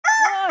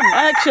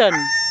Action!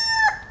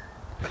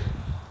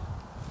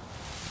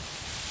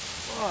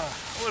 Oh,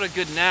 what a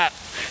good nap.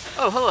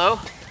 Oh, hello.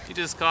 You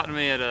just caught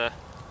me at a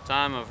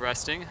time of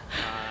resting.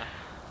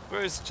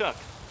 Where's Chuck?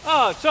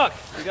 Oh, Chuck!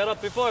 You got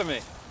up before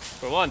me.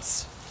 For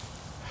once.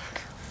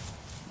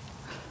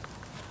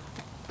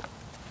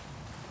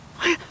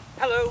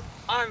 Hello,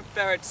 I'm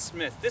Ferret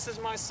Smith. This is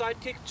my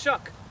sidekick,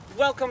 Chuck.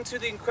 Welcome to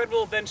the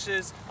incredible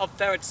adventures of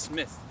Ferret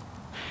Smith.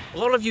 A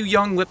lot of you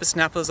young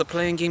whippersnappers are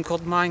playing a game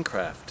called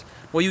Minecraft,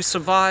 where you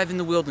survive in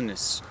the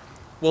wilderness.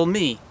 Well,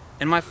 me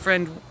and my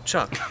friend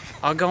Chuck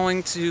are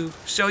going to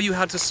show you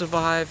how to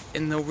survive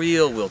in the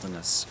real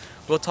wilderness.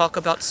 We'll talk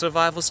about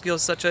survival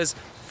skills such as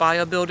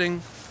fire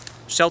building,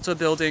 shelter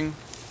building,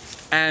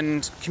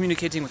 and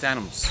communicating with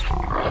animals.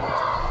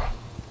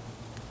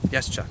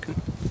 Yes, Chuck.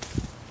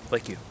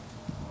 Like you.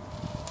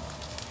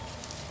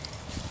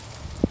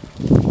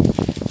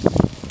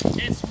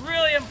 It's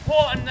really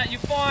important that you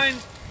find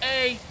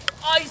a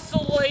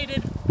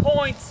isolated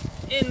point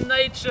in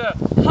nature,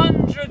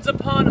 hundreds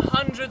upon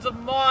hundreds of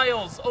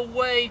miles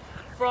away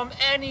from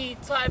any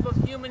type of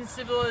human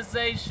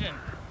civilization.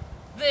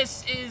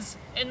 This is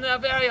in the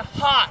very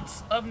heart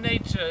of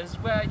nature is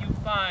where you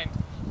find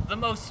the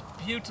most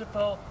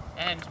beautiful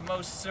and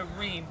most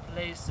serene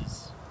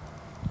places.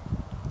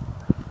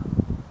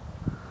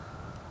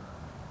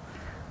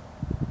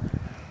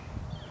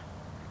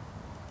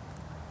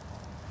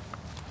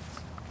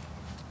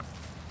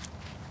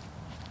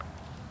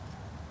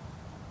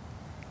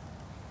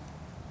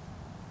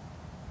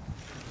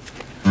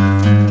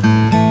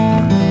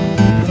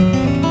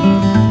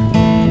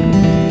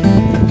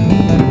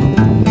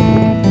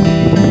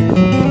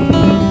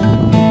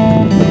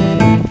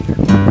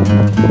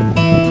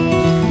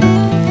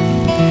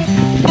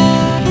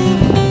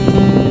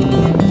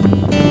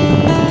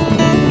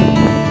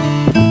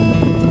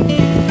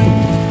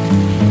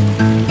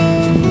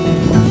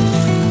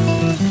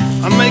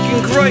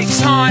 Great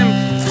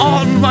time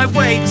on my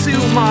way to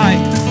my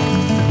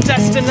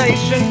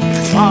destination.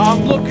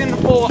 I'm looking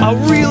for a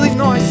really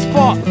nice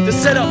spot to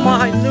set up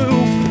my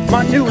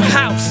new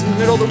house in the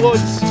middle of the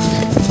woods.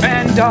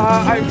 And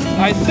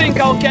I think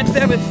I'll get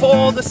there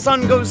before the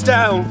sun goes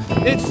down.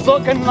 It's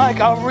looking like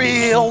a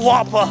real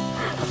whopper.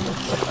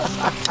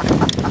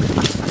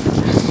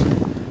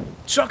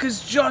 Chuck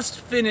has just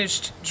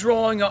finished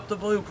drawing up the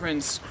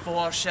blueprints for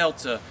our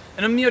shelter.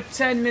 In a mere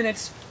 10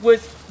 minutes,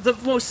 with the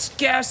most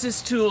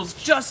scarcest tools,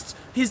 just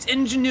his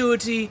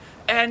ingenuity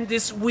and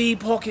this wee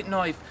pocket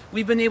knife,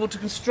 we've been able to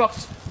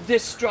construct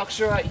this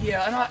structure right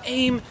here. And our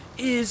aim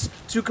is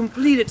to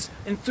complete it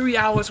in 3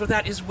 hours, for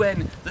that is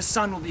when the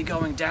sun will be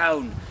going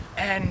down.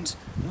 And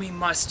we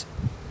must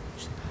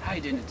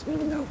hide in it.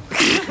 No.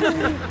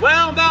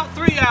 Well, about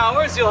 3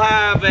 hours, you'll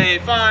have a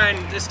fine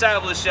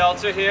established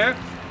shelter here.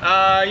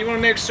 You want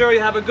to make sure you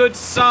have a good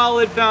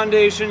solid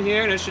foundation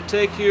here, and it should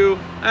take you,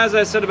 as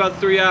I said, about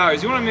 3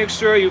 hours. You want to make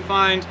sure you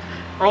find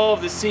all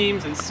of the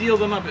seams and seal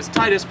them up as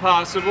tight as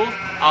possible,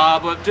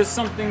 but just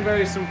something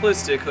very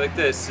simplistic like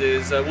this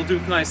will do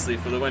nicely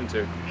for the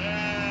winter.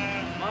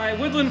 My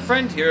woodland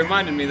friend here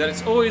reminded me that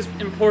it's always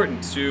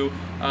important to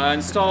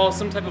install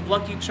some type of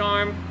lucky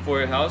charm for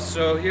your house,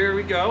 so here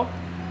we go.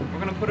 We're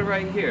going to put it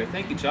right here.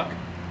 Thank you, Chuck.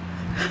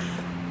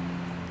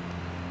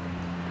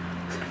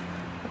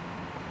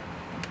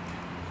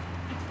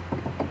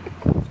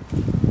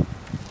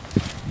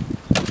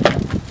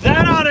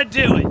 That ought to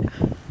do it.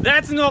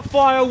 That's enough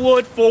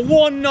firewood for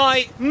 1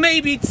 night,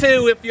 maybe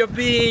 2 if you're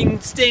being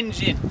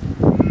stingy.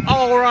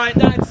 All right,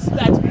 that's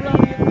plenty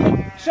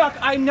of Chuck,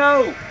 I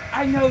know,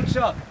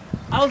 Chuck.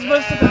 I was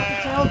just about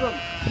to tell them.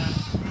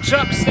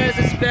 Chuck says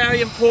it's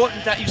very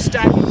important that you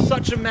stack in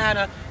such a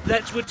manner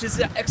which is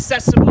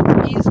accessible,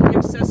 easily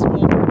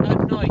accessible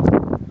at night.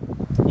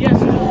 Yes,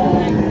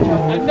 thank you, Chuck.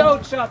 I know,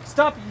 Chuck.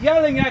 Stop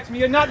yelling at me.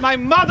 You're not my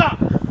mother.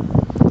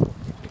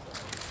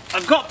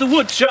 I've got the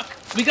wood, Chuck.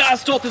 We gotta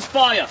start this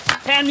fire.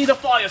 Hand me the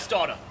fire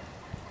starter.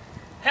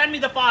 Hand me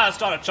the fire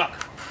starter,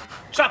 Chuck.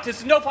 Chuck, this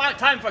is no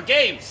time for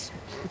games.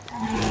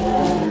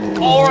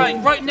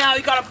 Alright, right now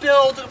you gotta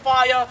build the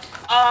fire.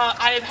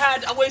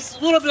 I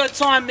wasted a little bit of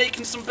time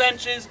making some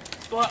benches,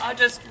 but I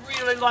just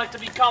really like to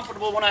be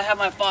comfortable when I have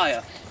my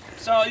fire.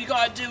 So all you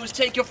gotta do is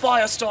take your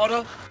fire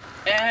starter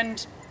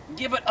and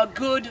give it a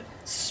good,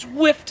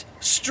 swift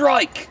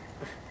strike.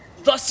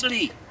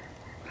 Thusly.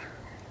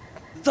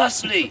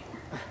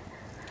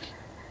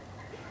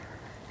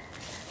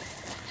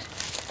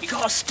 You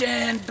gotta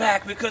stand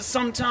back, because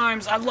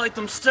sometimes I light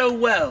them so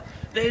well,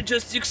 they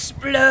just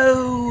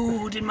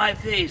explode in my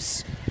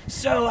face.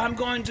 So I'm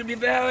going to be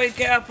very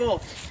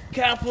careful.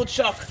 Careful,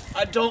 Chuck.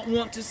 I don't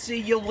want to see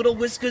your little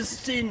whiskers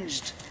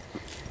singed.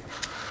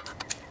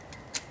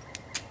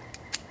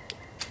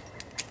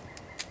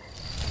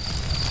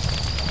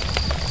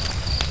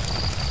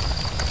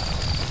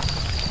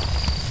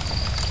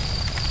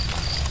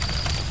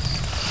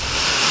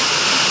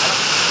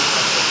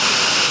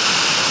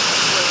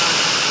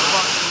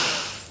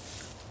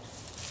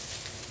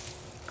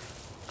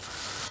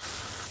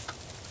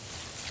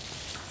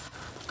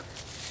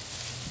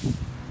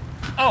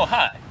 Oh,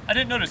 hi. I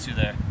didn't notice you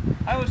there.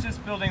 I was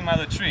just building my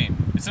latrine.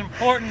 It's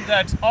important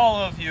that all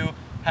of you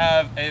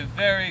have a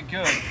very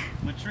good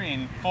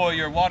latrine for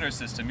your water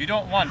system. You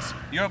don't want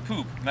your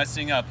poop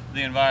messing up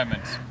the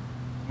environment.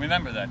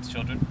 Remember that,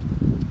 children.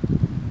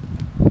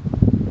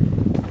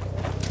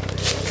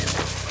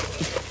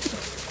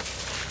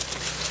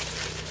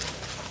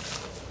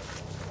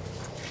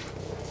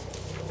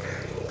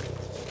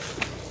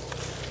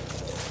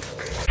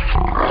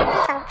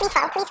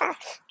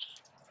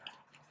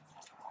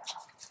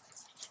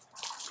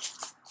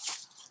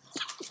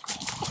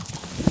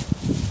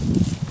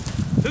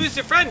 Who's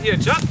your friend here,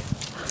 Chuck?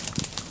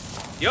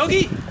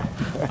 Yogi?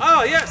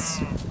 Oh,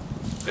 yes.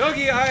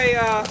 Yogi,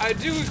 I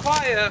do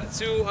require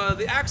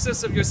the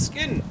access of your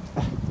skin.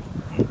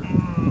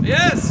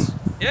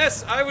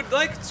 Yes, I would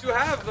like to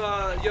have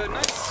your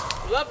nice,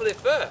 lovely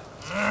fur.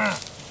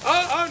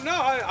 Oh no,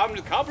 I'm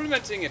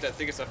complimenting it. I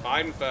think it's a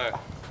fine fur.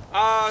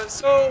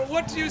 So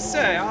what do you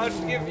say?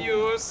 I'll give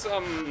you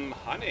some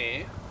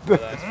honey for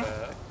that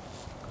fur.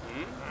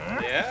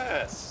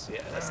 Yes,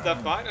 the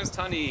finest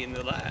honey in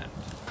the land.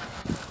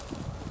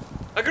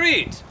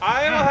 Agreed.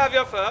 I will have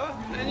your fur,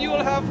 and you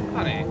will have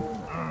honey.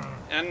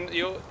 And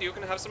you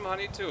can have some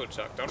honey too,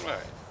 Chuck. Don't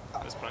worry.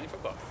 There's plenty for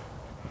both.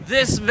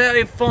 This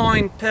very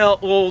fine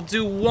pelt will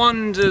do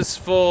wonders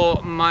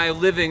for my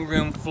living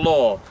room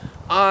floor.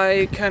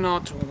 I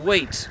cannot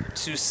wait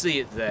to see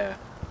it there.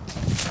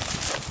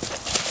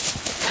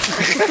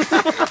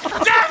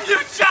 Damn you,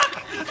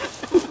 Chuck!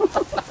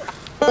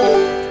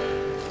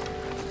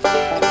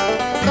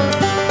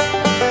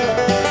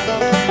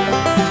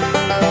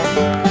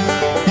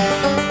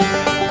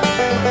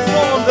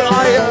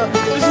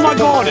 This is my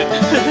garden.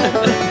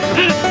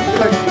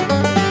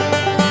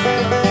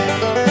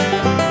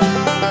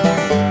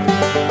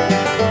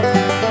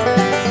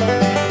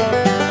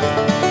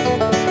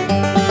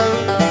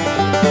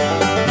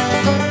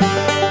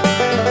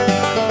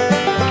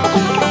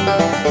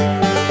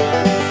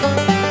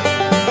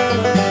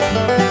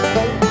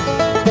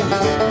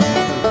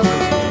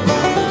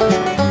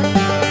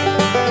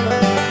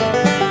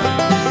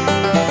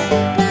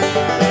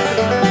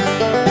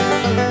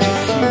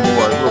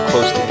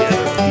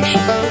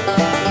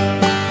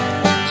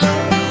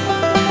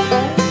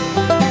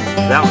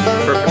 That one's a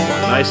perfect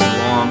one, nice and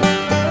long.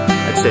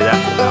 I'd say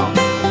that's about.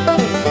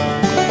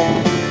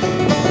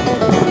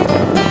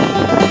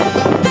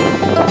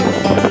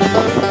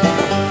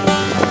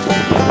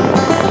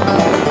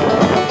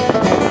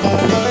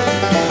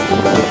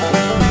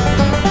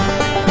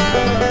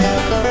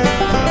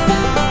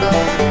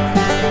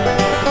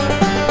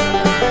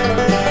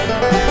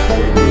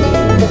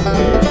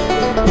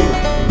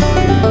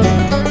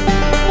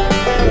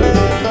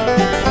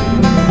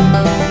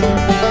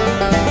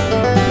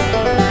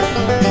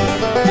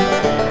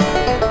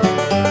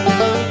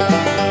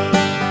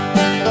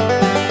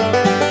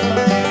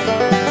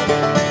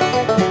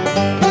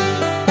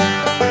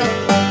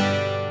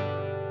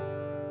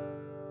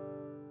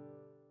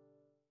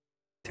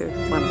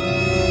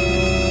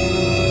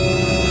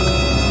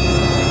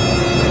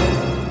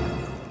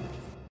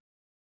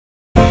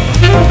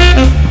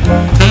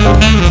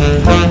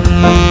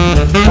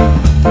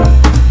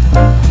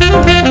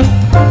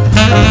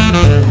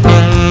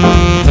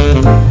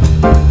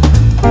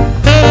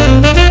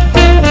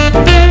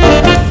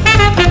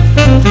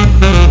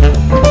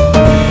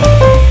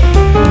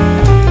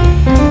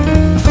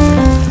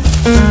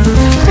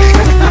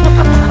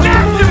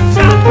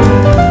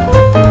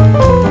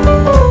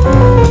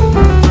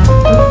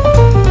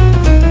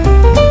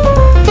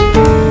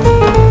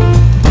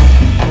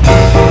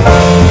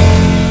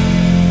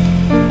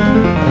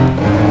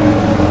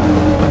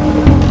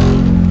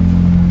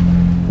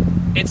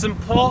 It's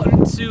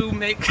important to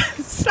make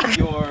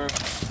your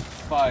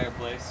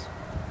fireplace.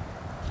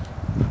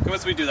 Come on,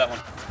 we do that one.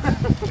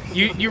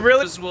 you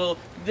really will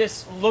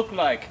this look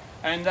like,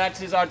 and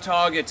that is our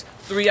target.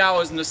 3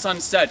 hours and the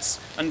sun sets.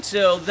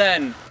 Until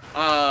then,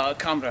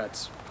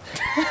 comrades.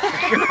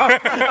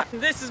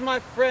 This is my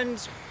friend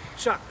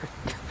Chuck.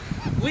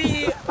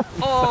 We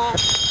are.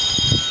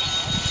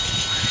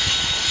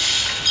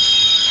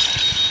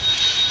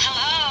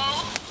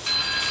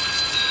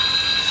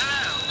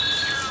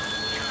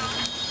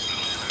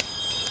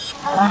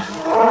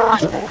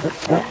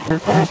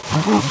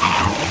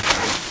 Hello.